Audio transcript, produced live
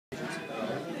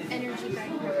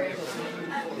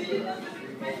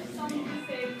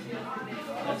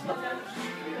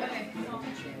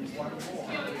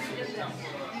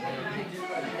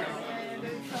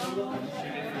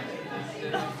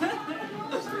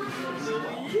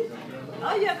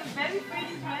Oh, you have a very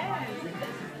pretty dress.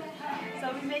 So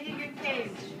we're making a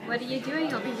cage. What are you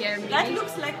doing over here, Mimi? That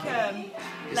looks like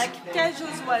cage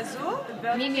aux oiseaux.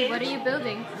 Mimi, what are you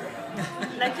building?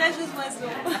 La cage aux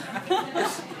oiseaux.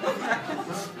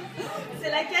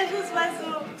 C'est la cage aux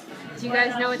oiseaux. Do you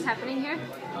guys know what's happening here?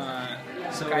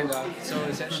 So kind of. So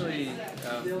essentially,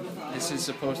 this is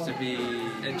supposed to be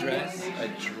a dress. A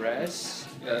dress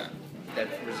that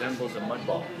resembles a mud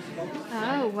ball.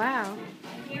 Oh, wow.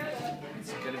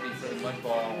 It's going to be for the mud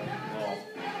ball wall.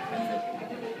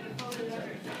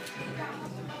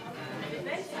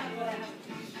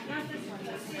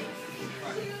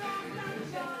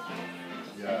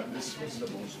 Yeah, this was the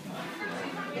most fun.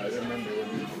 I remember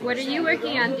when What are you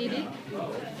working on, Didi?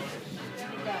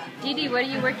 Didi, what are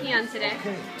you working on today?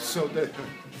 Okay, so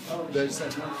there's a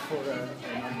need for an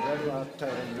umbrella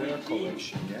terror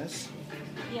collection, yes?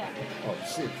 Yeah. Oh,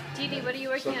 see. Didi, what are you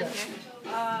working on here?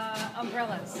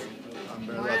 Umbrellas.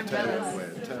 Umbrella More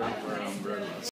umbrellas. terror umbrellas.